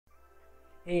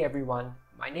Hey everyone,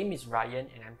 my name is Ryan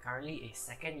and I'm currently a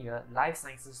second year life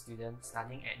sciences student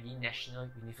studying at the National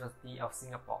University of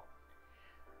Singapore.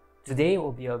 Today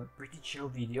will be a pretty chill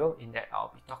video in that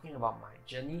I'll be talking about my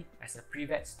journey as a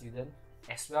pre-vet student,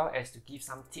 as well as to give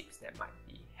some tips that might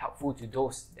be helpful to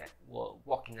those that will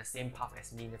walk in the same path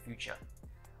as me in the future.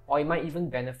 Or it might even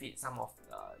benefit some of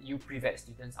you pre-vet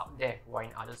students out there who are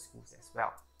in other schools as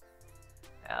well.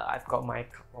 I've got my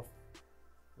cup of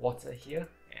water here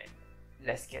and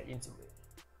let's get into it.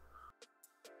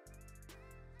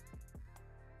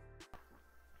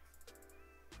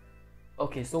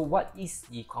 Okay, so what is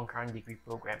the concurrent degree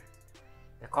program?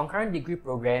 The concurrent degree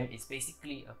program is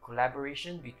basically a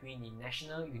collaboration between the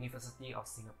National University of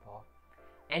Singapore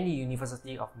and the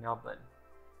University of Melbourne.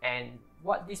 And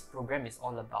what this program is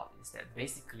all about is that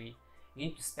basically you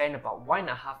need to spend about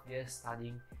 1.5 years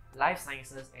studying life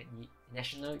sciences at the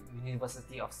National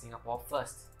University of Singapore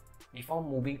first, before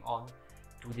moving on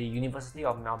to the University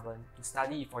of Melbourne to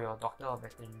study for your Doctor of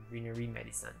Veterinary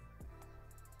Medicine.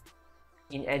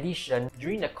 In addition,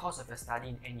 during the course of your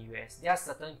study in NUS, there are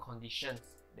certain conditions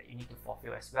that you need to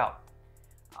fulfill as well.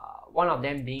 One of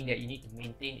them being that you need to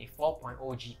maintain a 4.0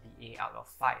 GPA out of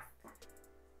 5,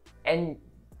 and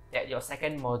that your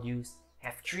second modules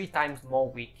have 3 times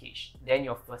more weightage than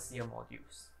your first year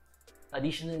modules.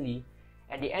 Additionally,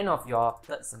 at the end of your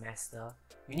third semester,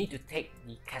 you need to take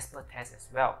the Casper test as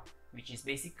well, which is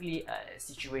basically a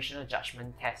situational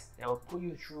judgment test that will put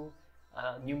you through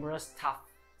numerous tough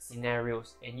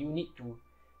scenarios, and you need to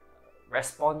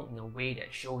respond in a way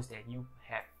that shows that you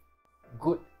have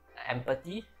good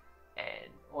empathy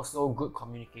and also good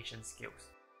communication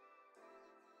skills.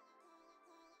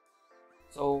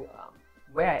 So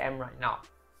where I am right now,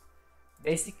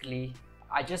 basically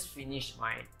I just finished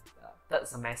my third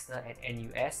semester at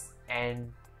NUS,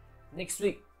 and next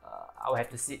week I will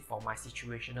have to sit for my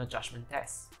situational judgment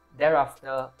test.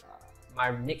 Thereafter,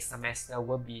 my next semester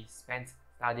will be spent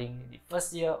studying the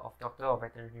first year of Doctor of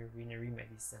Veterinary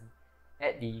Medicine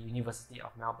at the University of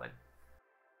Melbourne.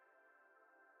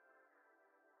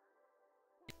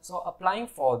 So applying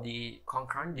for the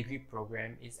concurrent degree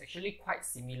program is actually quite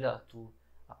similar to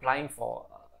applying for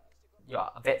your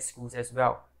vet schools as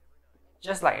well.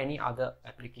 Just like any other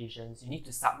applications, you need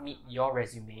to submit your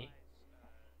resume,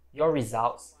 your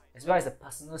results, as well as a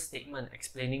personal statement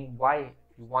explaining why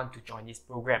you want to join this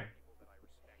program.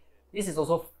 This is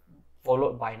also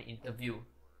followed by an interview,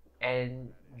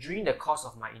 and during the course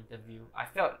of my interview, I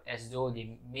felt as though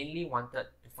they mainly wanted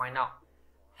to find out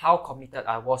how committed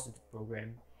I was to the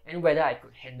program and whether I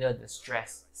could handle the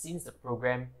stress, since the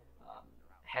program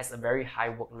has a very high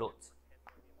workload.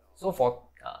 So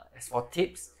as for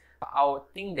tips, I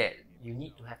would think that you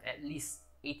need to have at least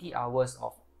 80 hours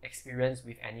of experience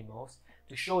with animals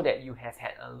to show that you have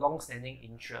had a long-standing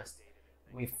interest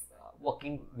with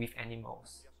working with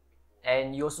animals.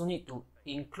 And you also need to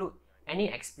include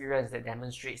any experience that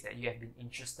demonstrates that you have been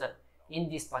interested in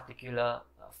this particular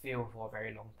field for a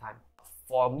very long time.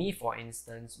 For me, for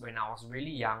instance, when I was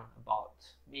really young, about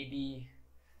maybe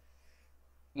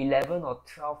 11 or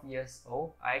 12 years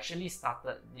old, I actually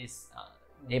started this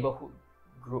neighborhood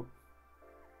group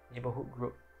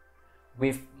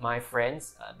with my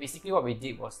friends. Basically what we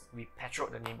did was we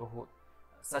patrolled the neighborhood,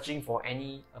 searching for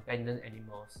any abandoned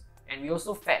animals, and we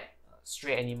also fed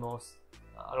stray animals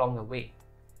along the way.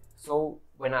 So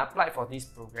when I applied for this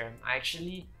program, I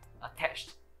actually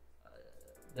attached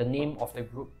the name of the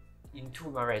group into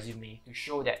my resume to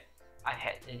show that I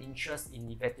had an interest in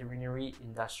the veterinary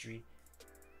industry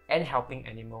and helping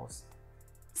animals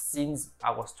since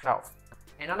I was 12.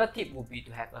 Another tip would be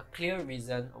to have a clear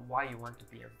reason of why you want to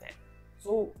be a vet.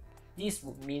 So this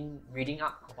would mean reading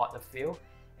up about the field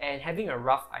and having a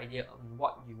rough idea on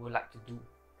what you would like to do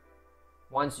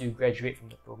once you graduate from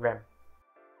the program.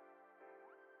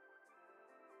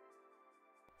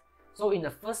 So in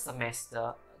the first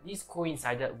semester, this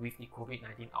coincided with the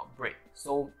COVID-19 outbreak,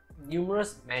 so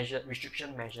numerous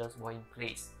restriction measures were in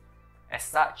place. As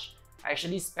such, I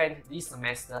actually spent this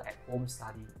semester at home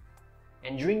studying,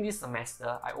 and during this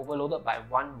semester, I overloaded by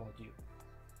one module.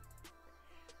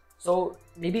 So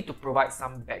maybe to provide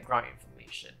some background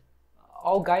information,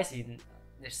 all guys in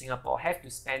Singapore have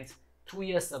to spend 2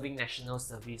 years serving national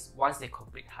service once they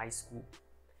complete high school.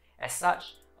 As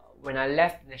such, when I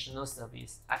left national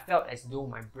service, I felt as though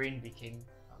my brain became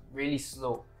really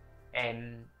slow,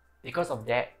 and because of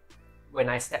that, when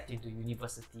I stepped into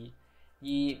university,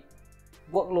 the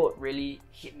workload really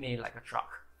hit me like a truck.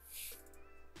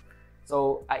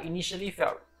 So I initially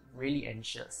felt really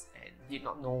anxious and did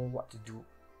not know what to do.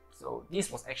 So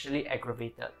this was actually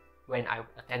aggravated when I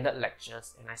attended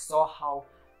lectures and I saw how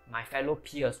my fellow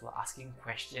peers were asking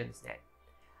questions that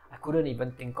I couldn't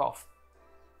even think of.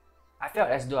 I felt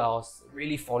as though I was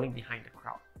really falling behind the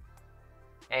crowd.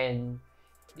 And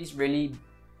this really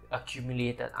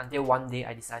accumulated until one day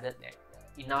I decided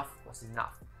that enough was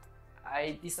enough.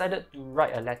 I decided to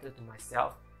write a letter to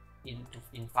myself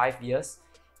in 5 years,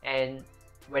 and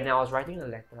when I was writing the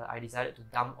letter, I decided to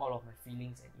dump all of my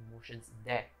feelings and emotions in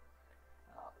there.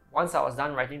 Once I was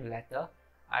done writing the letter,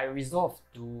 I resolved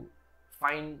to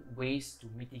find ways to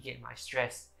mitigate my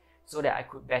stress so that I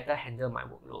could better handle my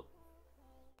workload.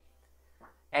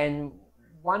 And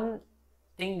one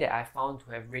thing that I found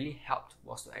to have really helped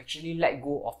was to actually let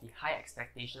go of the high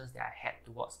expectations that I had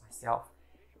towards myself.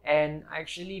 And I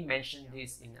actually mentioned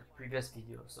this in a previous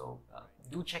video, so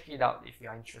do check it out if you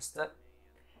are interested.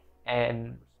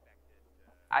 And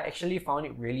I actually found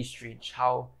it really strange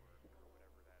how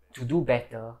to do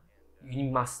better,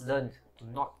 you must learn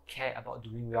to not care about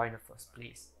doing well in the first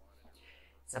place.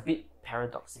 It's a bit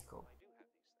paradoxical.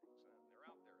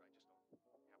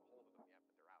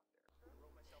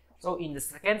 So in the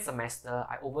second semester,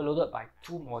 I overloaded by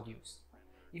 2 modules.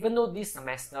 Even though this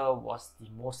semester was the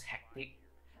most hectic,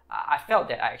 I felt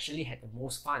that I actually had the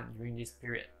most fun during this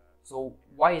period. So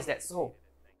why is that so?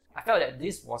 I felt that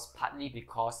this was partly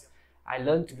because I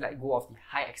learned to let go of the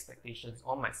high expectations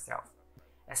on myself.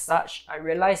 As such, I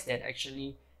realized that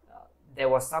actually there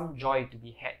was some joy to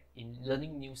be had in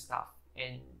learning new stuff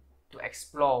and to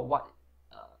explore what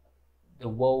the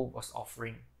world was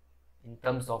offering in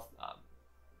terms of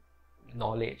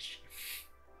knowledge.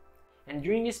 And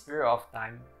during this period of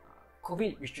time,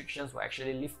 COVID restrictions were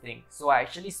actually lifting, so I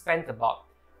actually spent about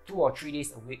 2 or 3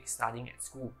 days a week studying at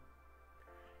school.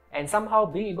 And somehow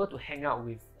being able to hang out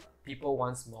with people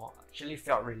once more actually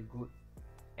felt really good,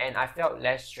 and I felt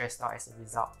less stressed out as a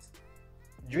result.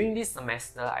 During this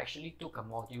semester, I actually took a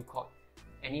module called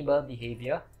Animal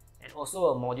Behavior and also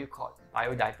a module called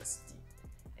Biodiversity.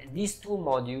 And these 2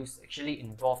 modules actually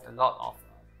involved a lot of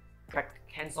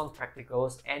hands-on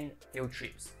practicals and field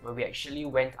trips where we actually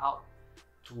went out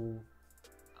to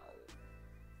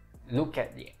look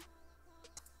at the,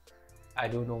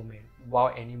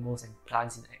 wild animals and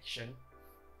plants in action.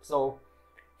 So,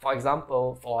 for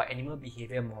example, for our animal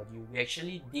behavior module, we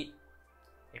actually did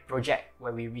a project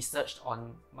where we researched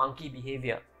on monkey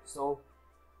behavior. So,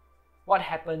 what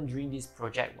happened during this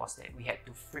project was that we had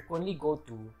to frequently go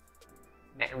to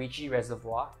McRitchie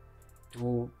Reservoir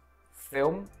to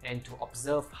film and to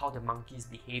observe how the monkeys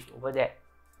behaved over there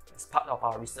as part of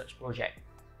our research project.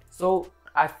 So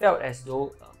I felt as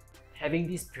though having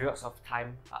these periods of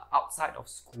time outside of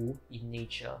school in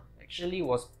nature actually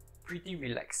was pretty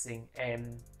relaxing,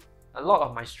 and a lot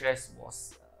of my stress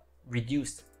was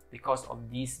reduced because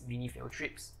of these mini field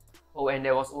trips. Oh, and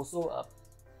there was also a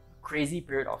crazy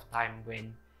period of time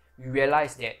when we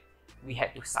realized that we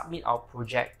had to submit our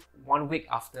project 1 week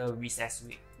after recess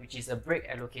week, which is a break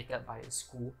allocated by the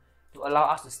school to allow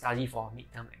us to study for our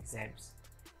midterm exams.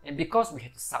 And because we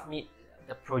had to submit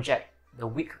the project the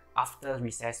week after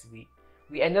recess week,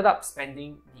 we ended up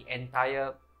spending the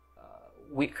entire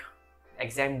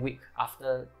exam week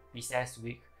after recess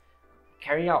week,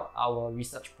 carrying out our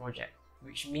research project,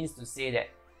 which means to say that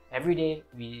every day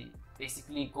we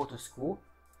basically go to school,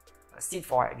 sit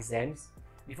for our exams,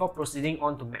 before proceeding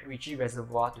on to McRitchie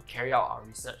Reservoir to carry out our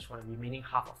research for the remaining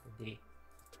half of the day.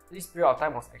 This period of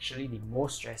time was actually the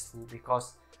most stressful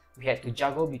because we had to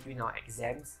juggle between our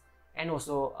exams and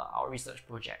also our research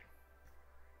project.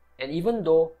 And even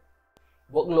though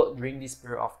workload during this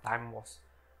period of time was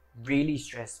really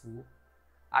stressful,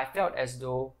 I felt as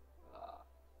though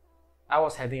I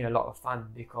was having a lot of fun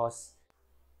because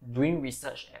doing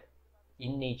research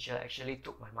in nature actually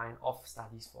took my mind off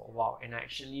studies for a while, and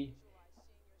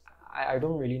I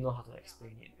don't really know how to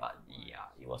explain it, but yeah,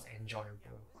 it was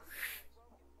enjoyable.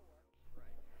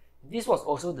 This was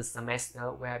also the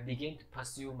semester where I began to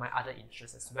pursue my other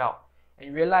interests as well,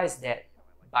 and realized that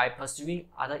by pursuing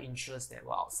other interests that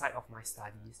were outside of my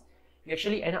studies, you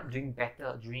actually end up doing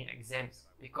better during exams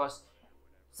because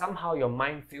somehow your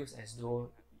mind feels as though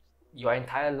your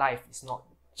entire life is not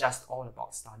just all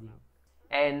about studying.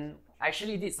 And I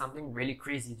actually did something really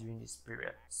crazy during this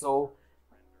period. So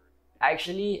I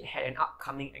actually had an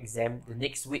upcoming exam the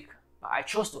next week, but I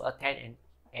chose to attend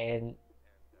an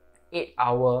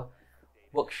 8-hour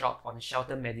workshop on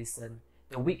shelter medicine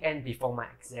the weekend before my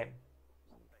exam.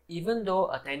 Even though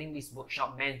attending this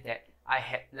workshop meant that I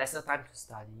had lesser time to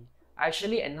study, I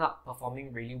actually ended up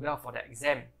performing really well for the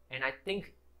exam, and I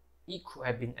think it could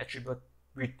have been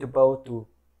attributable to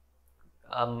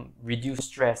reduced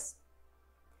stress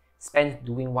spent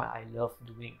doing what I love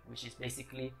doing, which is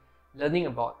basically learning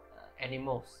about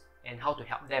animals. and how to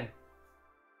help them.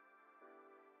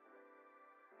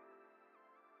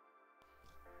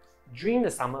 During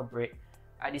the summer break,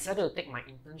 I decided to take my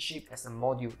internship as a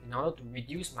module in order to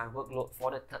reduce my workload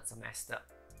for the third semester.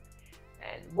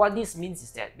 And what this means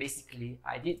is that basically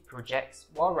I did projects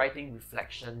while writing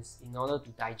reflections in order to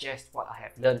digest what I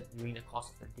have learned during the course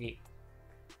of the day.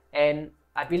 And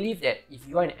I believe that if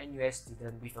you are an NUS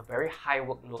student with a very high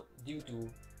workload due to,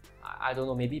 I don't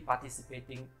know, maybe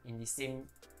participating in the same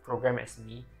program as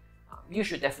me, you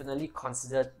should definitely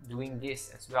consider doing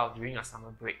this as well during your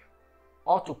summer break.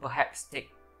 Or to perhaps take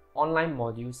online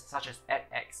modules such as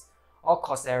edX or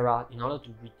Coursera in order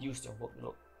to reduce your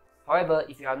workload. However,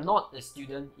 if you are not a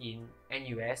student in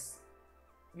NUS,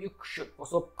 you should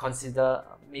also consider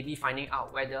maybe finding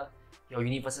out whether your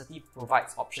university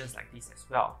provides options like this as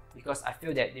well, because I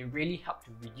feel that they really help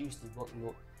to reduce the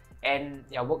workload, and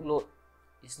their workload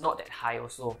is not that high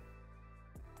also.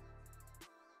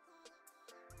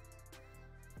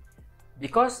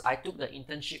 Because I took the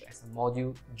internship as a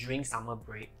module during summer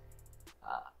break,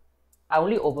 I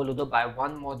only overloaded by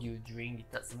one module during the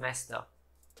third semester.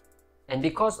 And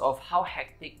because of how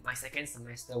hectic my second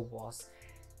semester was,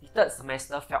 the third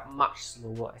semester felt much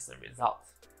slower as a result.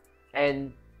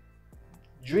 And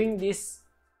during this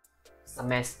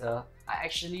semester, I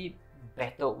actually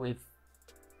battled with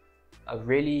a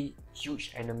really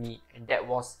huge enemy, and that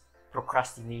was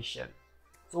procrastination.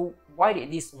 So why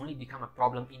did this only become a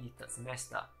problem in the third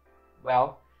semester?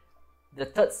 Well,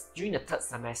 during the third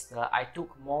semester, I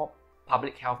took more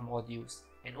public health modules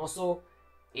and also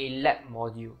a lab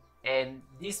module. And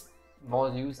these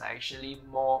modules are actually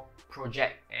more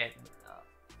project and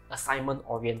assignment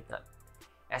oriented.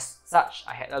 As such,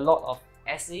 I had a lot of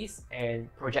essays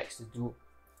and projects to do.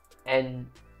 And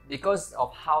because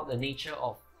of how the nature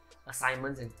of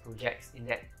assignments and projects, in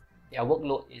that their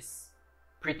workload is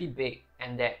pretty big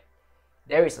and that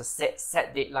there is a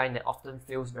set deadline that often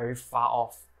feels very far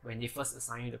off when they first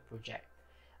assign you the project,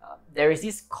 there is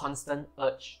this constant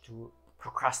urge to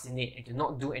procrastinate and to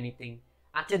not do anything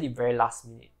until the very last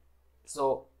minute.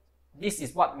 So this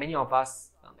is what many of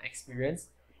us experience,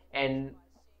 and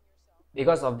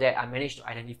because of that, I managed to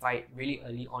identify it really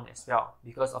early on as well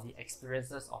because of the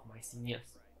experiences of my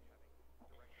seniors.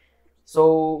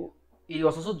 So it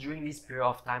was also during this period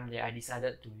of time that I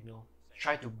decided to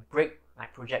try to break my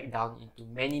project down into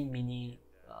many mini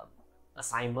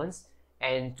assignments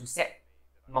and to set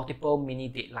multiple mini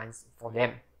deadlines for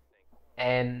them.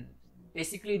 And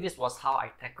basically this was how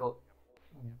I tackled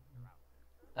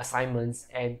assignments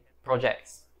and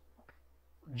projects.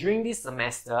 During this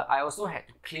semester, I also had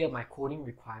to clear my coding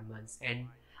requirements, and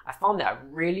I found that I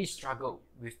really struggled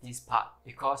with this part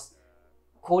because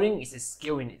coding is a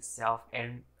skill in itself,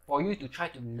 and for you to try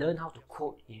to learn how to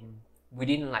code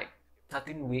within like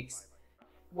 13 weeks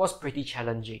was pretty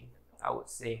challenging, I would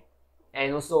say.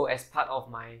 And also, as part of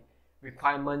my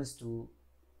requirements to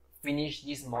finish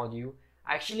this module,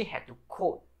 I actually had to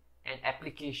code an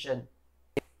application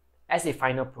as a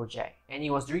final project, and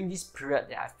it was during this period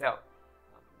that I felt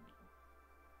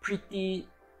pretty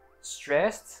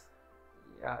stressed.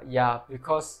 Yeah,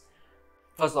 because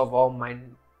first of all,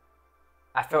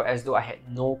 I felt as though I had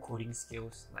no coding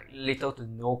skills, like little to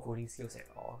no coding skills at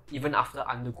all, even after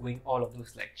undergoing all of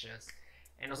those lectures.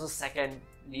 And also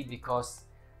secondly, because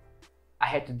I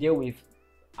had to deal with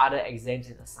other exams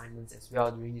and assignments as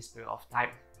well during this period of time.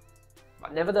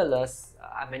 But nevertheless,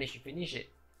 I managed to finish it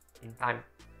in time.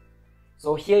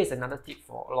 So here is another tip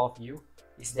for all of you,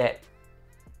 is that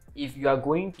if you are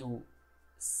going to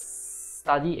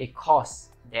study a course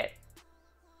that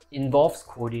involves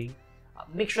coding,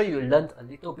 make sure you learn a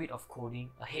little bit of coding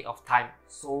ahead of time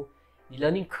so the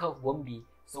learning curve won't be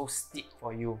so steep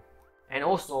for you. And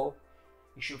also,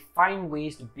 you should find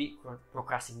ways to beat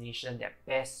procrastination that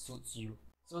best suits you.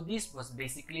 So this was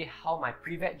basically how my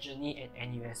pre-vet journey at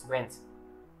NUS went.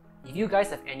 If you guys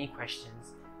have any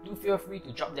questions, do feel free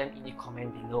to drop them in the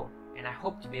comment below, and I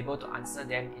hope to be able to answer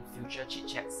them in future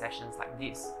chit-chat sessions like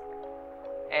this.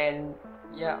 And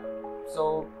yeah,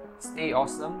 so stay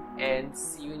awesome and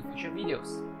see you in future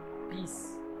videos.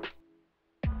 Peace.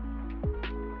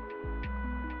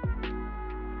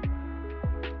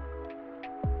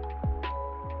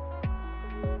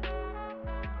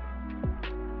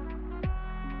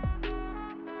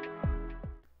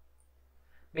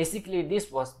 Basically,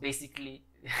 this was